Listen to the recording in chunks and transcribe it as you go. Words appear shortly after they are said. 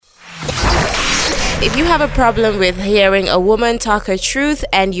If you have a problem with hearing a woman talk her truth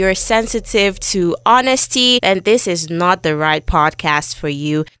and you're sensitive to honesty, then this is not the right podcast for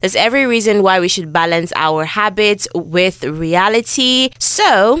you. There's every reason why we should balance our habits with reality.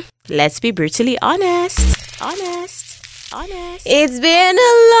 So, let's be brutally honest. It's been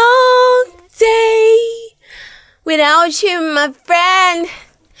a long day without you, my friend.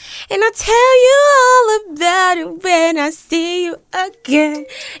 And I'll tell you all about it when I see you again.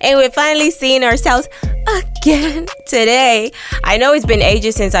 And we're finally seeing ourselves again today. I know it's been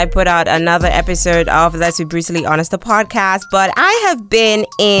ages since I put out another episode of Let's Be Brutally Honest, the podcast, but I have been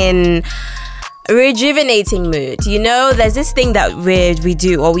in a rejuvenating mood. You know, there's this thing that we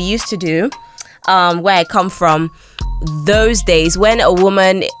do, or we used to do, where I come from. Those days when a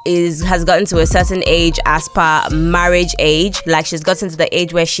woman has gotten to a certain age as per marriage age, like she's gotten to the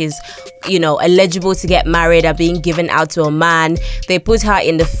age where she's, eligible to get married or being given out to a man, they put her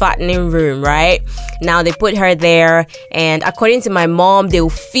in the fattening room, right? Now they put her there, and according to my mom, they'll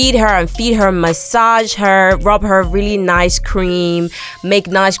feed her, massage her, rub her really nice cream, make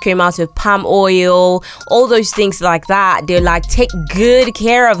nice cream out of palm oil, all those things like that. They'll take good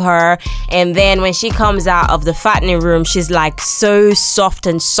care of her, and then when she comes out of the fattening room, she's so soft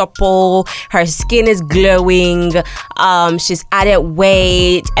and supple. Her skin is glowing. She's added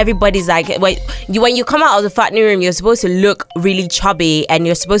weight. Everybody's when you come out of the fattening room, you're supposed to look really chubby, and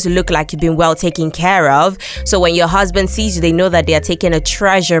you're supposed to look like you've been well taken care of. So when your husband sees you, they know that they are taking a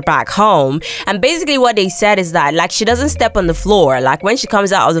treasure back home. And basically what they said is that she doesn't step on the floor. When she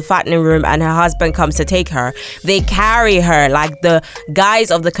comes out of the fattening room and her husband comes to take her, they carry her. The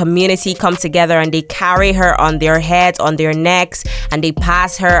guys of the community come together and they carry her on their heads, on their necks, and they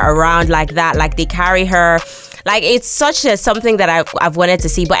pass her around like that. They carry her. It's such something that I've wanted to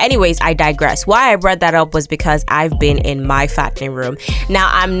see. But anyways, I digress. Why I brought that up was because I've been in my fattening room. Now,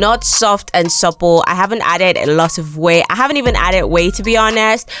 I'm not soft and supple. I haven't added a lot of weight. I haven't even added weight, to be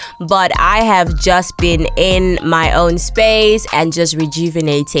honest. But I have just been in my own space and just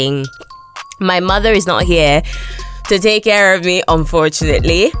rejuvenating. My mother is not here to take care of me,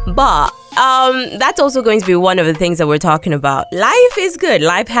 unfortunately. But that's also going to be one of the things that we're talking about. Life is good.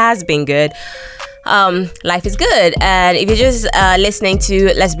 Life has been good. Life is good. And if you're just listening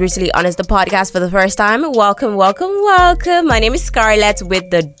to Let's Brutally Honest, the podcast for the first time, welcome. My name is Scarlett with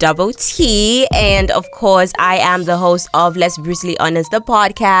the double T, and of course I am the host of Let's Brutally Honest, the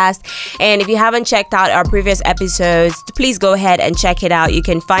podcast. And if you haven't checked out our previous episodes, please go ahead and check it out. You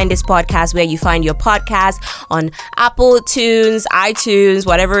can find this podcast where you find your podcast, on Apple Tunes, iTunes,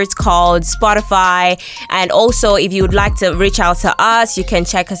 whatever it's called, Spotify. And also, if you would like to reach out to us, you can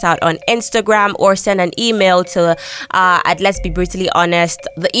check us out on Instagram or send an email to at Let's Be Brutally Honest.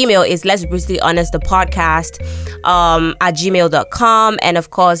 The email is Let's Be Brutally Honest, the podcast at gmail.com. And of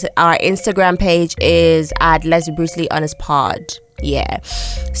course, our Instagram page is at Let's Be Brutally Honest pod. Yeah.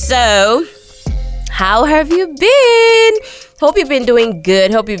 So, how have you been? Hope you've been doing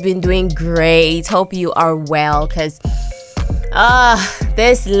good. Hope you've been doing great. Hope you are well, because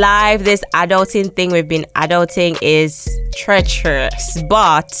this life, this adulting thing we've been adulting is treacherous.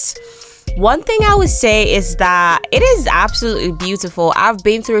 But one thing I would say is that it is absolutely beautiful. I've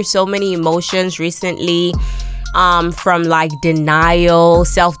been through so many emotions recently, from denial,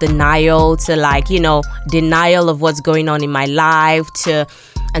 self-denial, to denial of what's going on in my life, to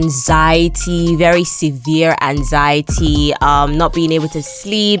anxiety, very severe anxiety, not being able to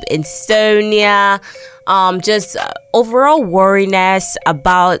sleep, insomnia, just overall worriness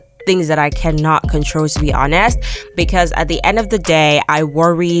about things that I cannot control, to be honest, because at the end of the day, I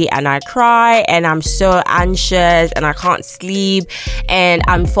worry and I cry and I'm so anxious and I can't sleep and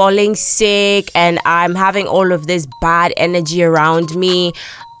I'm falling sick and I'm having all of this bad energy around me.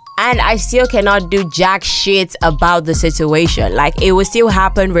 And I still cannot do jack shit about the situation. It will still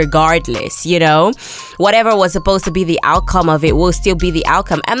happen regardless, Whatever was supposed to be the outcome of it will still be the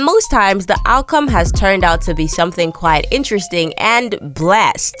outcome. And most times, the outcome has turned out to be something quite interesting and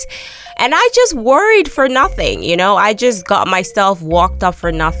blessed. And I just worried for nothing, I just got myself walked up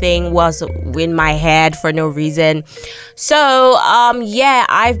for nothing, was in my head for no reason. So,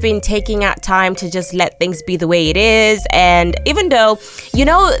 I've been taking out time to just let things be the way it is. And even though,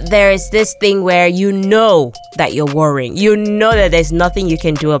 there's this thing where that you're worrying, that there's nothing you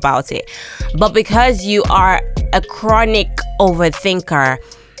can do about it. But because you are a chronic overthinker,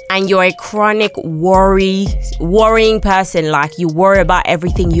 and you're a chronic worrying person, you worry about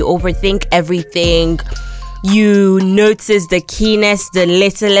everything, you overthink everything, you notice the keenest, the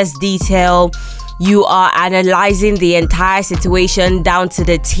littlest detail, you are analyzing the entire situation down to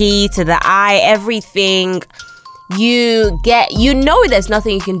the T, to the I, everything, there's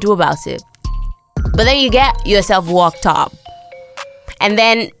nothing you can do about it. But then you get yourself worked up, and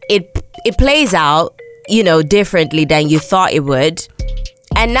then it plays out, differently than you thought it would.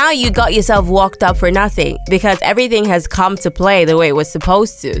 And now you got yourself worked up for nothing, because everything has come to play the way it was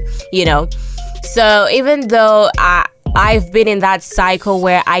supposed to, So even though I've been in that cycle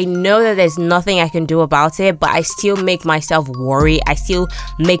where I know that there's nothing I can do about it, but I still make myself worry. I still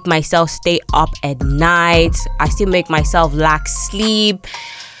make myself stay up at night. I still make myself lack sleep.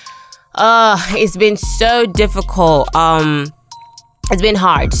 It's been so difficult. It's been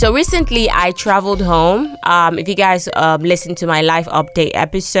hard. So recently I traveled home. If you guys listen to my life update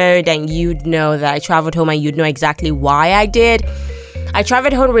episode, then you'd know that I traveled home, and you'd know exactly why I did. I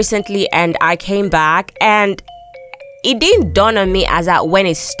traveled home recently and I came back, and it didn't dawn on me as at when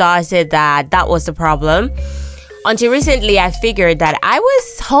it started that was the problem. Until recently, I figured that I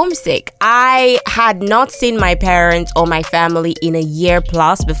was homesick. I had not seen my parents or my family in a year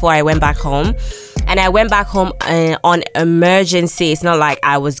plus before I went back home. And I went back home on emergency. It's not like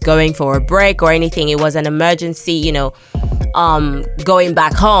I was going for a break or anything. It was an emergency, going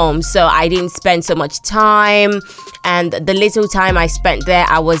back home. So I didn't spend so much time. And the little time I spent there,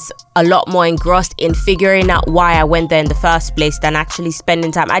 I was a lot more engrossed in figuring out why I went there in the first place than actually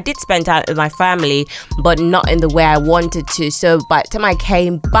spending time. I did spend time with my family, but not in the way I wanted to. So by the time I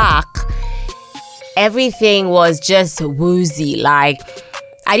came back, everything was just woozy. Like,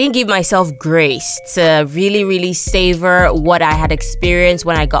 I didn't give myself grace to really, really savor what I had experienced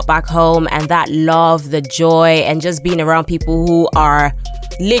when I got back home, and that love, the joy, and just being around people who are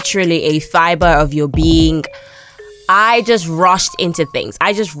literally a fiber of your being. I just rushed into things.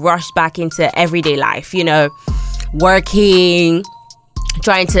 I just rushed back into everyday life, working,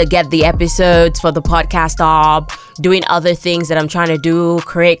 trying to get the episodes for the podcast up, doing other things that I'm trying to do,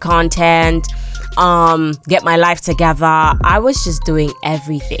 create content, get my life together. I was just doing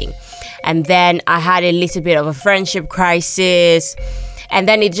everything. And then I had a little bit of a friendship crisis, and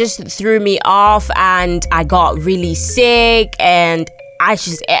then it just threw me off, and I got really sick, and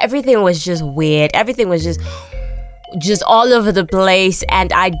everything was just weird. Everything was just all over the place,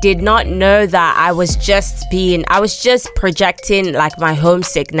 and I did not know that I was just projecting like my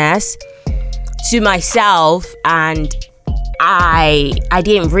homesickness to myself, and I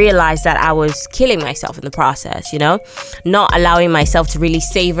didn't realize that I was killing myself in the process, not allowing myself to really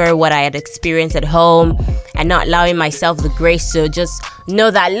savor what I had experienced at home, and not allowing myself the grace to just know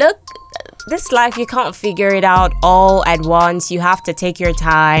that, look, this life, you can't figure it out all at once. You have to take your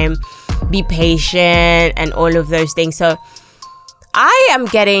time, be patient, and all of those things. So I am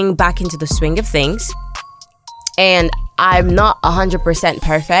getting back into the swing of things, and I'm not 100%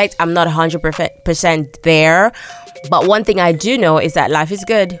 perfect. I'm not 100% there. But one thing I do know is that life is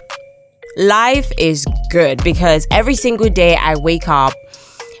good. Life is good because every single day I wake up,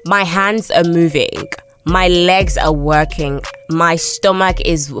 my hands are moving. My legs are working. My stomach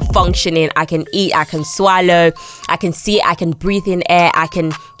is functioning. I can eat. I can swallow. I can see. I can breathe in air. I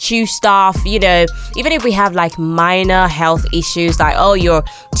can chew stuff. Even if we have like minor health issues, like, your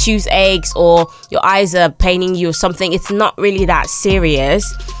toothaches or your eyes are paining you or something, it's not really that serious.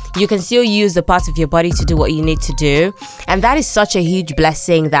 You can still use the parts of your body to do what you need to do. And that is such a huge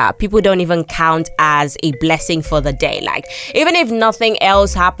blessing that people don't even count as a blessing for the day. Like, even if nothing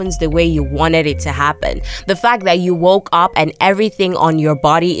else happens the way you wanted it to happen, the fact that you woke up and everything on your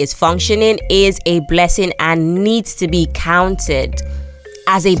body is functioning is a blessing and needs to be counted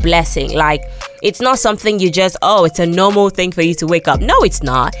as a blessing. Like, it's not something you just, it's a normal thing for you to wake up. No, it's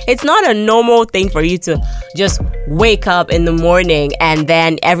not. It's not a normal thing for you to just wake up in the morning and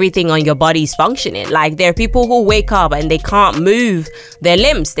then everything on your body is functioning. Like, there are people who wake up and they can't move their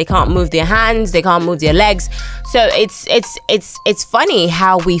limbs, they can't move their hands, they can't move their legs. So it's funny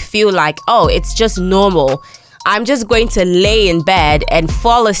how we feel like, it's just normal. I'm just going to lay in bed and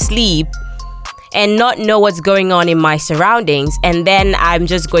fall asleep and not know what's going on in my surroundings, and then I'm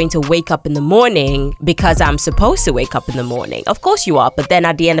just going to wake up in the morning because I'm supposed to wake up in the morning. Of course you are, but then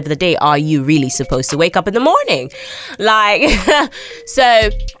at the end of the day, are you really supposed to wake up in the morning? Like,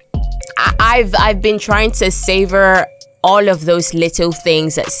 so I've been trying to savor all of those little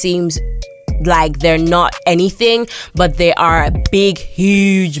things that seems like they're not anything, but they are big,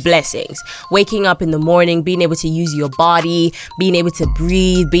 huge blessings. Waking up in the morning, being able to use your body, being able to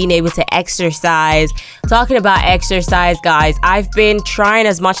breathe, being able to exercise. Talking about exercise, guys, I've been trying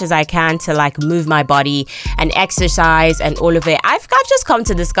as much as I can to like move my body and exercise and all of it. I've just come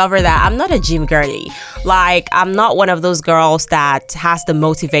to discover that I'm not a gym girly. Like, I'm not one of those girls that has the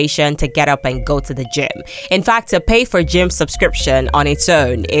motivation to get up and go to the gym. In fact, to pay for gym subscription on its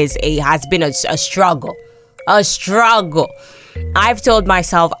own has been a struggle. I've told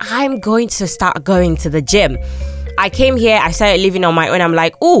myself I'm going to start going to the gym. I came here, I started living on my own. I'm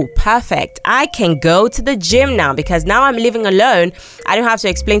like, oh, perfect. I can go to the gym now because now I'm living alone. I don't have to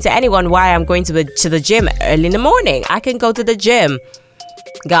explain to anyone why I'm going to the gym early in the morning. I can go to the gym.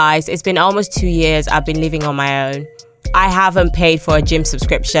 Guys, it's been almost 2 years I've been living on my own. I haven't paid for a gym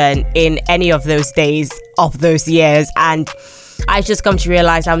subscription in any of those days of those years. And I've just come to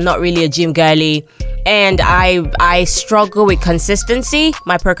realize I'm not really a gym girly. And I struggle with consistency.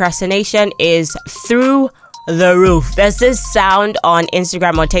 My procrastination is through the roof. There's this sound on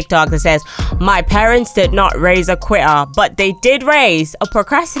Instagram or TikTok that says, my parents did not raise a quitter, but they did raise a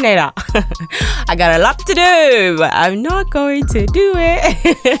procrastinator. I got a lot to do, but I'm not going to do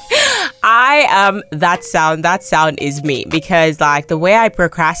it. I am that sound. That sound is me, because like the way I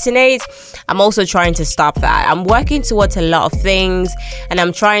procrastinate, I'm also trying to stop that. I'm working towards a lot of things and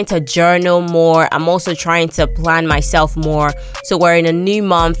I'm trying to journal more. I'm also trying to plan myself more. So we're in a new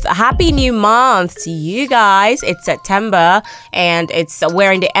month. Happy new month to you guys. It's September and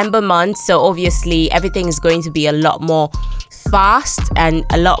we're in the Ember month, so obviously everything is going to be a lot more fast and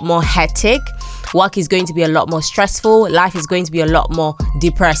a lot more hectic. Work is going to be a lot more stressful. Life is going to be a lot more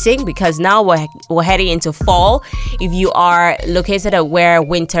depressing because now we're heading into fall. If you are located at where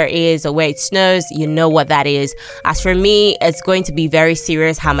winter is or where it snows, you know what that is. As for me, it's going to be very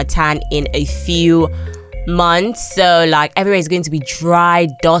serious Harmattan in a few months. So like everywhere is going to be dry,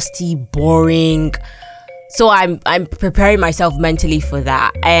 dusty, boring. So I'm preparing myself mentally for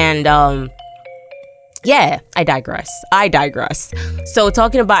that. And yeah, I digress. So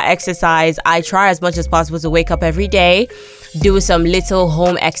talking about exercise, I try as much as possible to wake up every day, do some little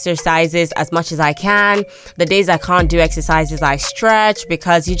home exercises as much as I can. The days I can't do exercises, I stretch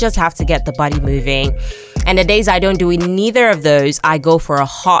because you just have to get the body moving. And the days I don't do neither of those, I go for a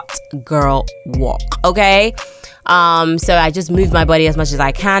hot girl walk, okay? So I just move my body as much as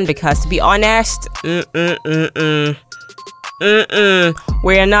I can because, to be honest,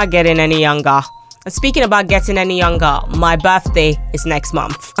 we're not getting any younger. Speaking about getting any younger, my birthday is next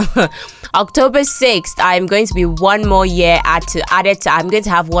month. October 6th, I'm going to be one more year I'm going to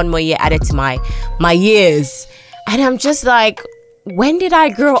have one more year added to my years. And I'm just like, when did I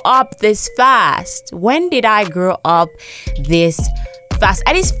grow up this fast? And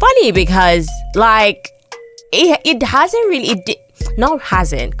it's funny because like it hasn't really,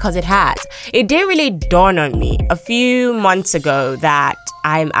 it didn't really dawn on me a few months ago that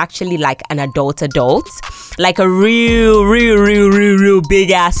I'm actually like an adult, like a real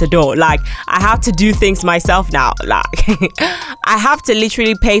big ass adult. Like I have to do things myself now. Like I have to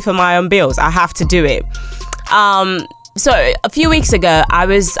literally pay for my own bills. I have to do it. So a few weeks ago, I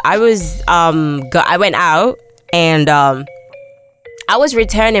went out and I was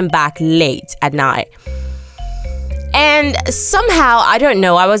returning back late at night. And somehow, I don't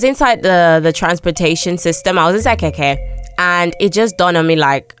know, I was inside the transportation system. I was inside Keke. And it just dawned on me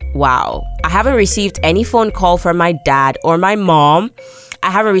like, wow, I haven't received any phone call from my dad or my mom.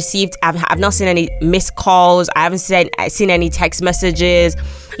 I've not seen any missed calls. I haven't seen any text messages.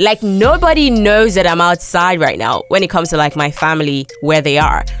 Like nobody knows that I'm outside right now when it comes to like my family, where they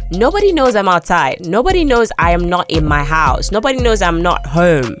are. Nobody knows I'm outside. Nobody knows I am not in my house. Nobody knows I'm not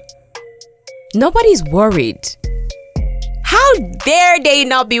home. Nobody's worried. How dare they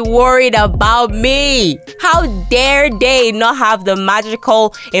not be worried about me? How dare they not have the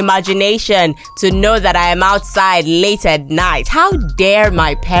magical imagination to know that I am outside late at night? How dare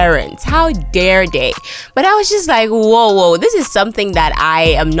my parents? How dare they? But I was just like, whoa, this is something that I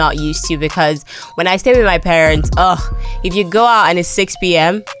am not used to, because when I stay with my parents, if you go out and it's 6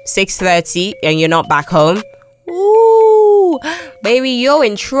 p.m., 6:30 and you're not back home, ooh, baby, you're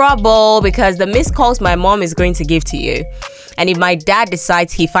in trouble, because the missed calls my mom is going to give to you. And if my dad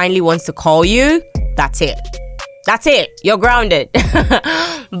decides he finally wants to call you, that's it. You're grounded.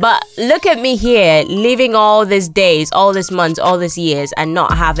 But look at me here, living all these days, all these months, all these years, and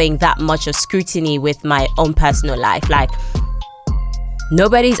not having that much of scrutiny with my own personal life. Like,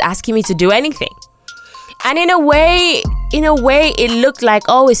 nobody's asking me to do anything. And in a way, it looked like,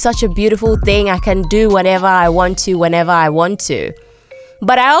 it's such a beautiful thing. I can do whatever I want to, whenever I want to.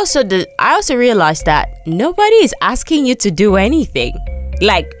 But I also realized that nobody is asking you to do anything.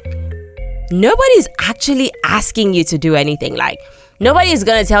 Like, nobody's actually asking you to do anything. Like, nobody is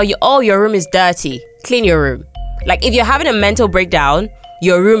going to tell you, your room is dirty, clean your room. Like, if you're having a mental breakdown,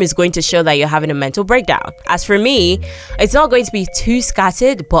 your room is going to show that you're having a mental breakdown. As for me, it's not going to be too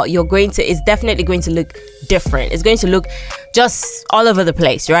scattered, but it's definitely going to look different. It's going to look just all over the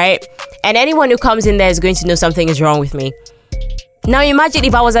place, right? And anyone who comes in there is going to know something is wrong with me. Now imagine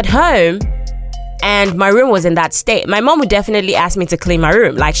if I was at home and my room was in that state, my mom would definitely ask me to clean my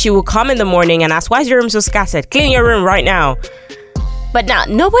room. Like, she would come in the morning and ask, why is your room so scattered? Clean your room right now. But now,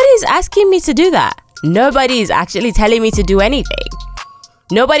 nobody's asking me to do that. Nobody is actually telling me to do anything.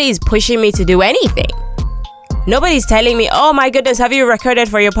 Nobody is pushing me to do anything. Nobody's telling me, oh my goodness, have you recorded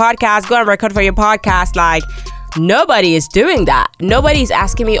for your podcast? Go and record for your podcast. Like, nobody is doing that. Nobody's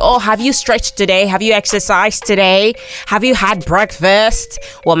asking me, oh, have you stretched today? Have you exercised today? Have you had breakfast?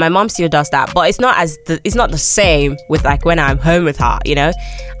 Well, my mom still does that, but it's not the same with like when I'm home with her, you know?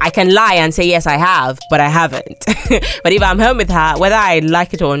 I can lie and say, yes, I have, but I haven't. But if I'm home with her, whether I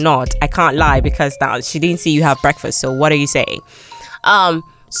like it or not, I can't lie because now she didn't see you have breakfast. So what are you saying?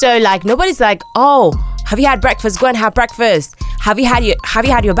 So like, nobody's like, oh, have you had breakfast? Go and have breakfast. Have you had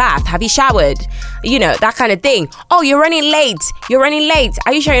your bath? Have you showered? You know, that kind of thing. Oh, you're running late.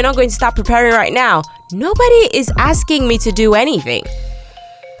 Are you sure you're not going to start preparing right now? Nobody is asking me to do anything.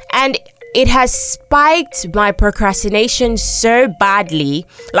 And it has spiked my procrastination so badly.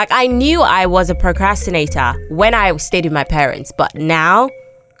 Like, I knew I was a procrastinator when I stayed with my parents, but now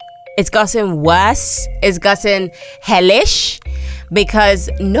it's gotten worse. It's gotten hellish. Because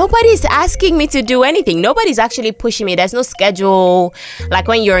nobody's asking me to do anything. Nobody's actually pushing me. There's no schedule. Like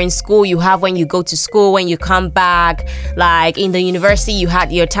when you're in school, you have when you go to school, when you come back. Like in the university, you had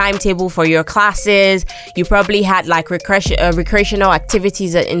your timetable for your classes. You probably had like recreational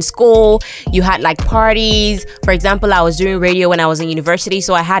activities in school. You had like parties. For example, I was doing radio when I was in university,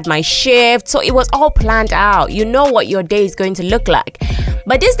 so I had my shift. So it was all planned out. You know what your day is going to look like.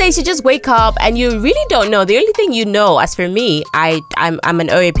 But these days, you just wake up and you really don't know. The only thing you know, as for me, I'm an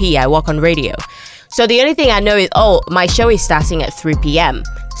OAP. I work on radio. So the only thing I know is, oh, my show is starting at 3 p.m.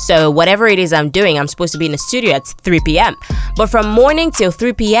 So whatever it is I'm doing, I'm supposed to be in the studio at 3 p.m. But from morning till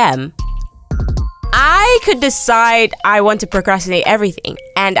 3 p.m., I could decide I want to procrastinate everything.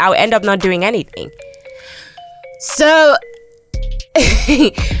 And I'll end up not doing anything. So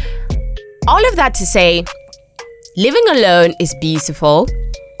all of that to say, living alone is beautiful.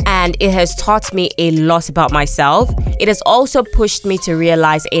 And it has taught me a lot about myself. It has also pushed me to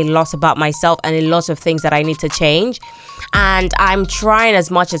realize a lot about myself and a lot of things that I need to change. And I'm trying as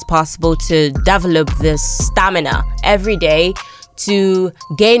much as possible to develop this stamina every day to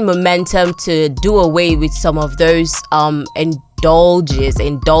gain momentum, to do away with some of those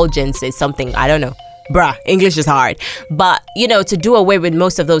indulgences, something, I don't know. Bruh, English is hard. But, you know, to do away with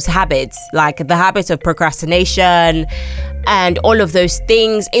most of those habits, like the habits of procrastination and all of those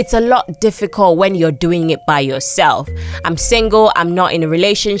things. It's a lot difficult when you're doing it by yourself. I'm single. I'm not in a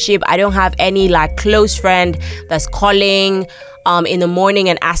relationship. I don't have any like close friend that's calling in the morning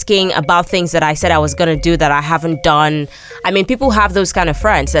and asking about things that I said I was going to do that I haven't done. I mean, people have those kind of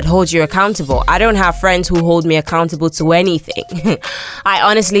friends that hold you accountable. I don't have friends who hold me accountable to anything. I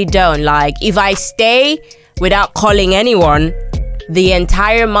honestly don't. Like, if I stay without calling anyone the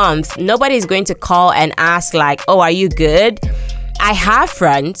entire month, nobody's going to call and ask like, oh, are you good? I have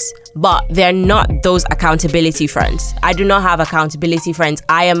friends, but they're not those accountability friends. I do not have accountability friends.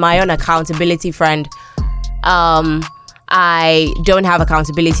 I am my own accountability friend. I don't have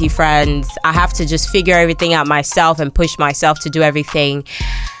accountability friends. I have to just figure everything out myself and push myself to do everything.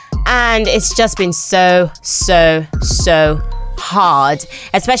 And it's just been so hard,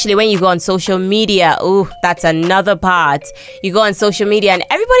 especially when you go on social media. Ooh, that's another part. You go on social media and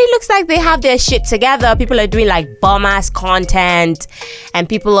everybody looks like they have their shit together. People are doing like bomb ass content and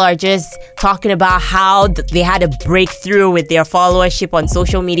people are just talking about how they had a breakthrough with their followership on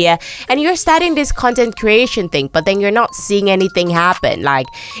social media, and you're starting this content creation thing, but then you're not seeing anything happen. Like,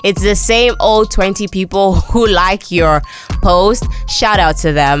 it's the same old 20 people who like your post. Shout out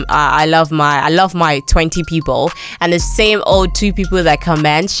to them. I love my 20 people, and the same old 2 people that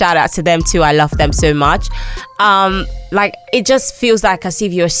comment. Shout out to them too. I love them so much. Like, it just feels like as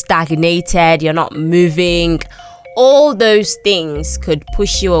if you're stagnated, you're not moving. All those things could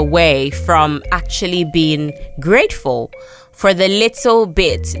push you away from actually being grateful for the little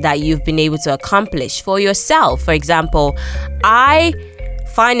bit that you've been able to accomplish for yourself. For example, I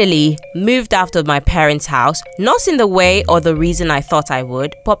finally moved out of my parents' house, not in the way or the reason I thought I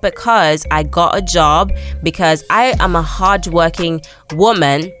would, but because I got a job, because I am a hardworking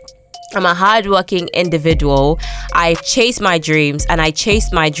woman. I'm a hardworking individual. I chased my dreams and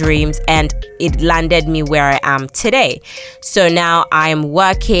it landed me where I am today. So now I'm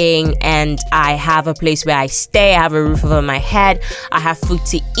working and I have a place where I stay. I have a roof over my head. I have food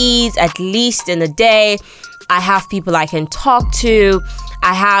to eat at least in a day. I have people I can talk to.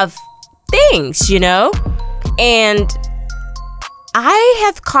 I have things, you know? And I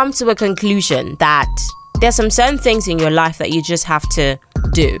have come to a conclusion that there's some certain things in your life that you just have to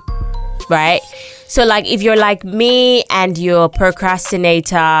do. right? So like if you're like me and you're a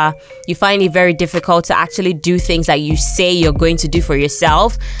procrastinator, you find it very difficult to actually do things that you say you're going to do for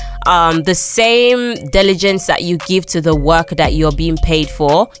yourself. The same diligence that you give to the work that you're being paid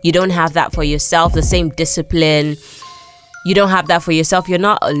for, you don't have that for yourself. The same discipline, you don't have that for yourself. You're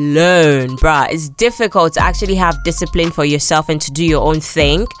not alone, bruh. It's difficult to actually have discipline for yourself and to do your own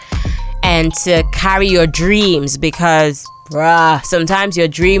thing and to carry your dreams, because bruh, sometimes your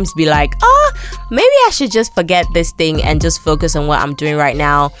dreams be like, maybe I should just forget this thing and just focus on what I'm doing right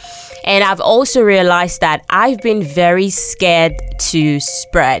now. And I've also realized that I've been very scared to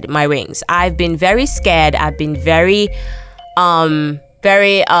spread my wings. I've been very scared. I've been very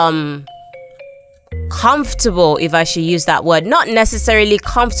comfortable, if I should use that word. Not necessarily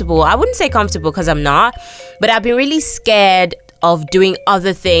comfortable. I wouldn't say comfortable because I'm not, but I've been really scared of doing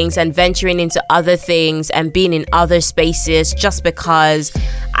other things and venturing into other things and being in other spaces, just because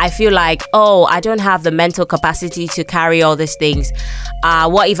I feel like, I don't have the mental capacity to carry all these things.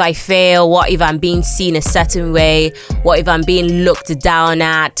 What if I fail? What if I'm being seen a certain way? What if I'm being looked down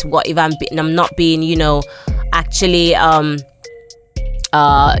at? What if I'm not being, actually,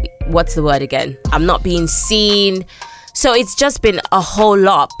 what's the word again? I'm not being seen. So it's just been a whole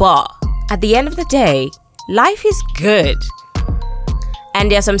lot. But at the end of the day, life is good. And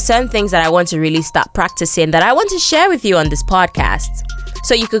there are some certain things that I want to really start practicing that I want to share with you on this podcast.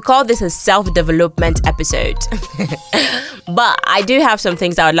 So you could call this a self-development episode. But I do have some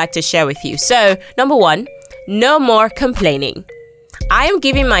things I would like to share with you. So, number 1, no more complaining. I am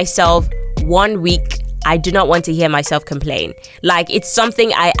giving myself 1 week. I do not want to hear myself complain. Like, it's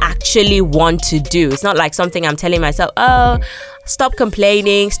something I actually want to do. It's not like something I'm telling myself, stop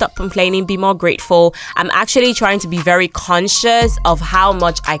complaining, be more grateful. I'm actually trying to be very conscious of how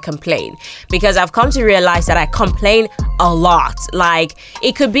much I complain, because I've come to realize that I complain a lot. Like,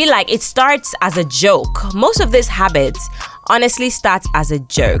 it could be like it starts as a joke. Most of these habits honestly starts as a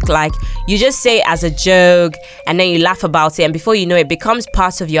joke. Like, you just say it as a joke and then you laugh about it, and before you know it becomes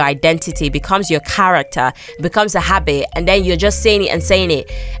part of your identity, becomes your character, becomes a habit, and then you're just saying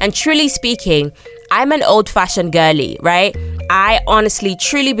it. And truly speaking, I'm an old-fashioned girly, right? I honestly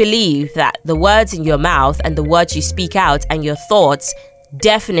truly believe that the words in your mouth and the words you speak out and your thoughts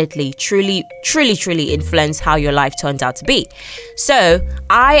definitely, truly influence how your life turns out to be. So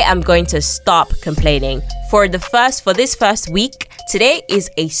I am going to stop complaining for this first week. Today is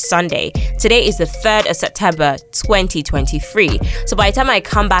a Sunday. Today is the 3rd of September 2023. So by the time I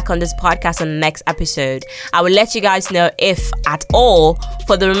come back on this podcast on the next episode, I will let you guys know, if at all,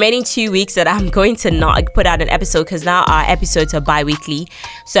 for the remaining 2 weeks that I'm going to not put out an episode, because now our episodes are bi-weekly.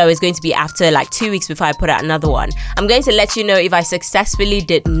 So it's going to be after like 2 weeks before I put out another one. I'm going to let you know if I successfully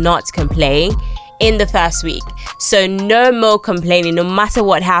did not complain in the first week. So no more complaining, no matter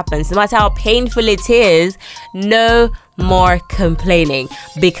what happens, no matter how painful it is, no more complaining,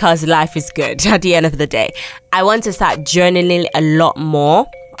 because life is good at the end of the day. I want to start journaling a lot more,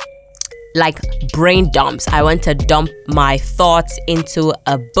 like brain dumps. I want to dump my thoughts into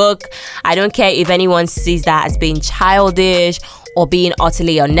a book. I don't care if anyone sees that as being childish or being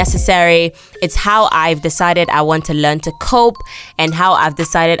utterly unnecessary. It's how I've decided I want to learn to cope, and how I've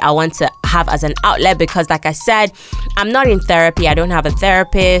decided I want to have as an outlet, because like I said, I'm not in therapy. I don't have a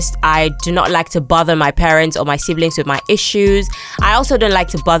therapist. I do not like to bother my parents or my siblings with my issues. I also don't like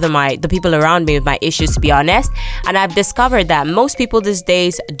to bother the people around me with my issues, to be honest. And I've discovered that most people these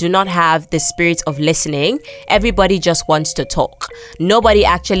days do not have the spirit of listening. Everybody just wants to talk. Nobody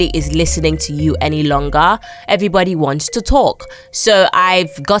actually is listening to you any longer. Everybody wants to talk. So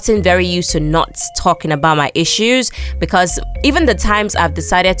I've gotten very used to not talking about my issues, because even the times I've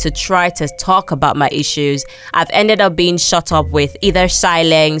decided to try to talk about my issues, I've ended up being shut up with either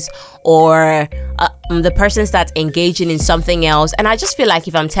silence or the person starts engaging in something else. And I just feel like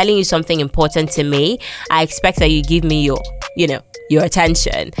if I'm telling you something important to me, I expect that you give me your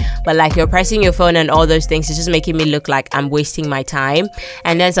attention. But like, you're pressing your phone and all those things, it's just making me look like I'm wasting my time.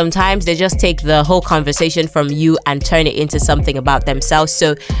 And then sometimes they just take the whole conversation from you and turn it into something about themselves.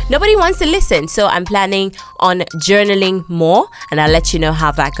 So nobody wants to listen. So I'm planning on journaling more, and I'll let you know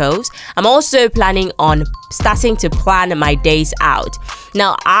how that goes. I'm also planning on starting to plan my days out.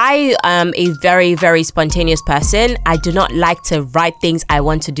 Now, I am a very, very spontaneous person. I do not like to write things I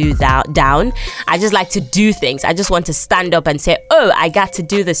want to do down. I just like to do things. I just want to stand up and say, I got to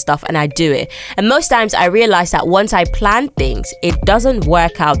do this stuff, and I do it. And most times I realize that once I plan things, it doesn't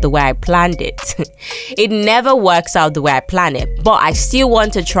work out the way I planned it. It never works out the way I plan it. But I still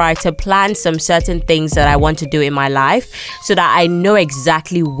want to try to plan some certain things that I want want to do in my life so that I know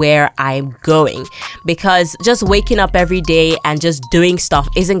exactly where I'm going. Because just waking up every day and just doing stuff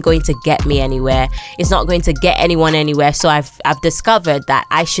isn't going to get me anywhere. It's not going to get anyone anywhere. So I've discovered that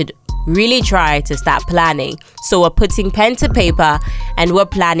I should really try to start planning. So we're putting pen to paper and we're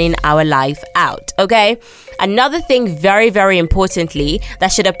planning our life out. Okay. Another thing, very, very importantly, that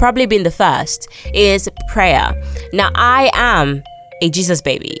should have probably been the first, is prayer. Now, I am a Jesus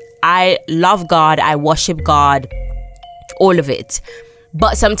baby. I love God. I worship God. All of it.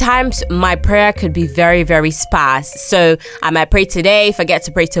 But sometimes my prayer could be very, very sparse. So I might pray today, forget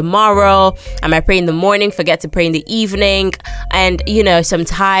to pray tomorrow. I might pray in the morning, forget to pray in the evening. And,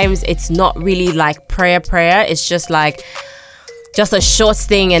 sometimes it's not really like prayer. It's just like just a short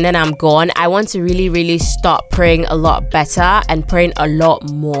thing and then I'm gone. I want to really, really start praying a lot better and praying a lot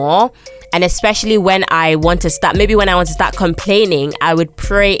more. And especially when I want to start complaining, I would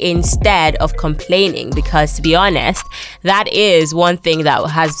pray instead of complaining, because to be honest, that is one thing that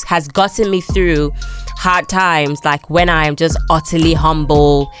has gotten me through hard times, like when I'm just utterly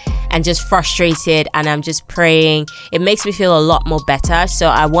humble and just frustrated and I'm just praying. It makes me feel a lot more better. So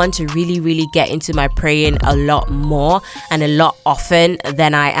I want to really, really get into my praying a lot more and a lot often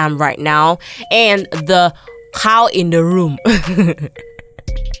than I am right now. And the cow in the room.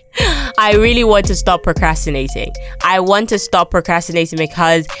 I really want to stop procrastinating. I want to stop procrastinating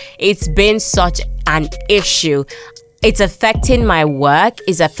because it's been such an issue. It's affecting my work,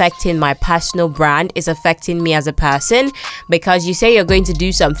 it's affecting my personal brand, it's affecting me as a person, because you say you're going to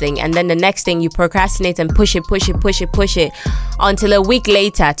do something and then the next thing you procrastinate and push it until a week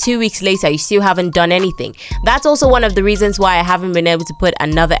later, 2 weeks later, you still haven't done anything. That's also one of the reasons why I haven't been able to put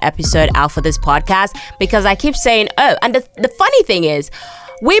another episode out for this podcast, because I keep saying, and the funny thing is,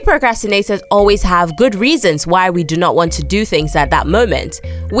 we procrastinators always have good reasons why we do not want to do things at that moment.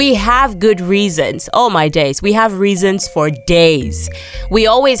 We have good reasons. Oh my days. We have reasons for days. We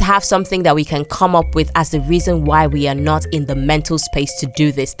always have something that we can come up with as the reason why we are not in the mental space to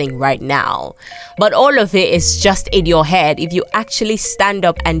do this thing right now. But all of it is just in your head. If you actually stand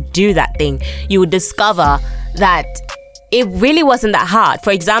up and do that thing, you will discover that it really wasn't that hard. For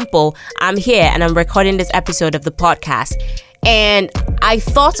example, I'm here and I'm recording this episode of the podcast. And I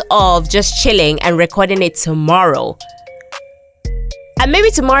thought of just chilling and recording it tomorrow. And maybe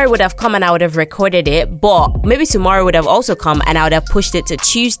tomorrow would have come and I would have recorded it. But maybe tomorrow would have also come and I would have pushed it to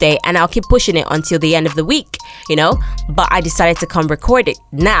Tuesday. And I'll keep pushing it until the end of the week, But I decided to come record it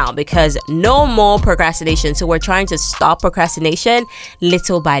now because no more procrastination. So we're trying to stop procrastination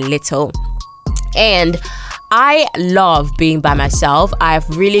little by little. And I love being by myself. I've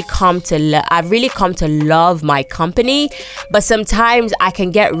really come to love my company, but sometimes I can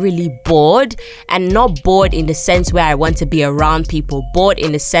get really bored, and not bored in the sense where I want to be around people, bored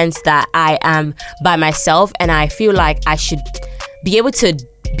in the sense that I am by myself and I feel like I should be able to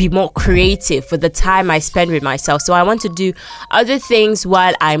be more creative for the time I spend with myself. So I want to do other things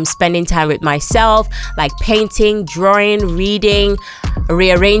while I'm spending time with myself, like painting, drawing, reading,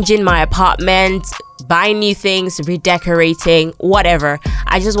 rearranging my apartment, buying new things, redecorating, whatever.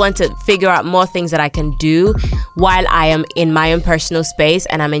 I just want to figure out more things that I can do while I am in my own personal space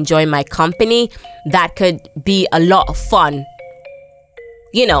and I'm enjoying my company. That could be a lot of fun,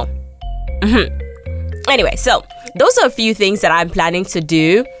 Anyway, so those are a few things that I'm planning to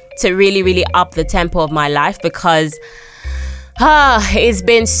do to really, really up the tempo of my life, because it's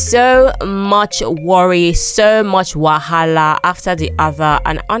been so much worry, so much wahala after the other,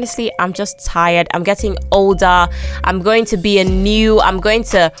 and honestly, I'm just tired. I'm getting older. I'm going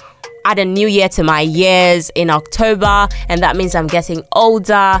to add a new year to my years in October, and that means I'm getting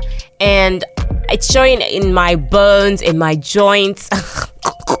older, and it's showing in my bones, in my joints.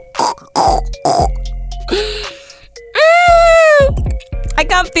 I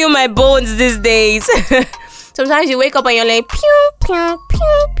can't feel my bones these days. Sometimes you wake up and you're like pew, pew,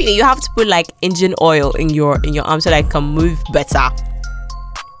 pew, pew. You have to put like engine oil in your arm so that it can move better.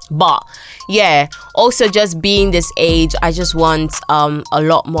 But yeah, also just being this age, I just want a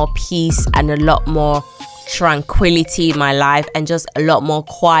lot more peace and a lot more tranquility in my life, and just a lot more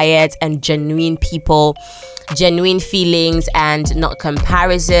quiet and genuine people, genuine feelings, and not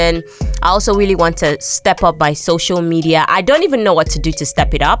comparison. I also really want to step up my social media. I don't even know what to do to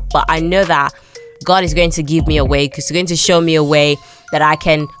step it up, but I know that God is going to give me a way, because He's going to show me a way that I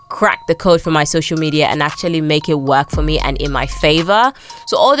can crack the code for my social media and actually make it work for me and in my favor.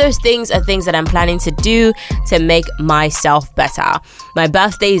 So all those things are things that I'm planning to do to make myself better. My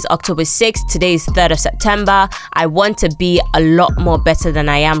birthday is October 6th. Today is 3rd of September. I want to be a lot more better than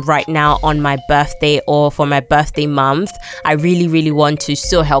I am right now on my birthday or for my birthday month. I really, really want to.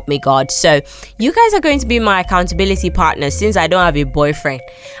 So help me God. So you guys are going to be my accountability partners since I don't have a boyfriend.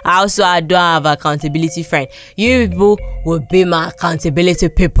 I don't have an accountability friend. You people will be my accountability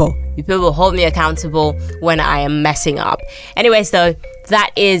people. You people will hold me accountable when I am messing up. Anyway, so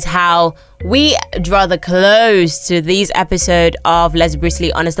that is how we draw the close to this episode of Let's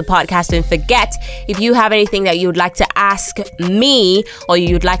Brutally Honest, the podcast. Don't forget, if you have anything that you would like to ask me, or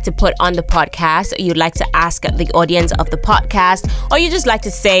you'd like to put on the podcast, or you'd like to ask the audience of the podcast, or you just like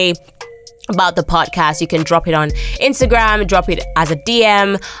to say about the podcast, you can drop it on Instagram, drop it as a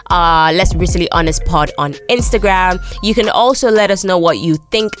DM. Let's Brutally Honest Pod on Instagram. You can also let us know what you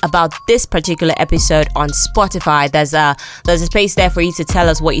think about this particular episode on Spotify. There's a space there for you to tell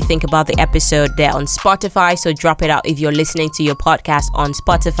us what you think about the episode there on Spotify. So drop it out if you're listening to your podcast on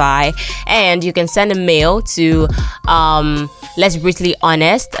Spotify. And you can send a mail to Let's Brutally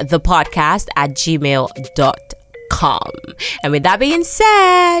Honest, the podcast at gmail.com. And with that being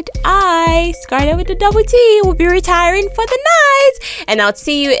said, I, Scarlett with the double T, will be retiring for the night, and I'll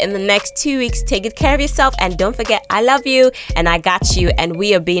see you in the next 2 weeks. Take good care of yourself, and don't forget, I love you and I got you, and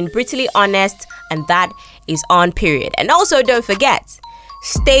we are being brutally honest, and that is on period. And also don't forget,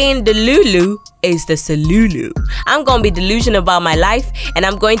 staying delulu is the salulu. I'm gonna be delusional about my life, and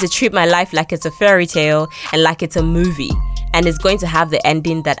I'm going to treat my life like it's a fairy tale and like it's a movie, and it's going to have the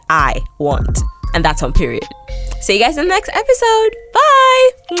ending that I want. And that's on period. See you guys in the next episode. Bye.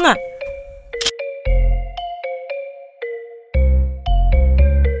 Mwah.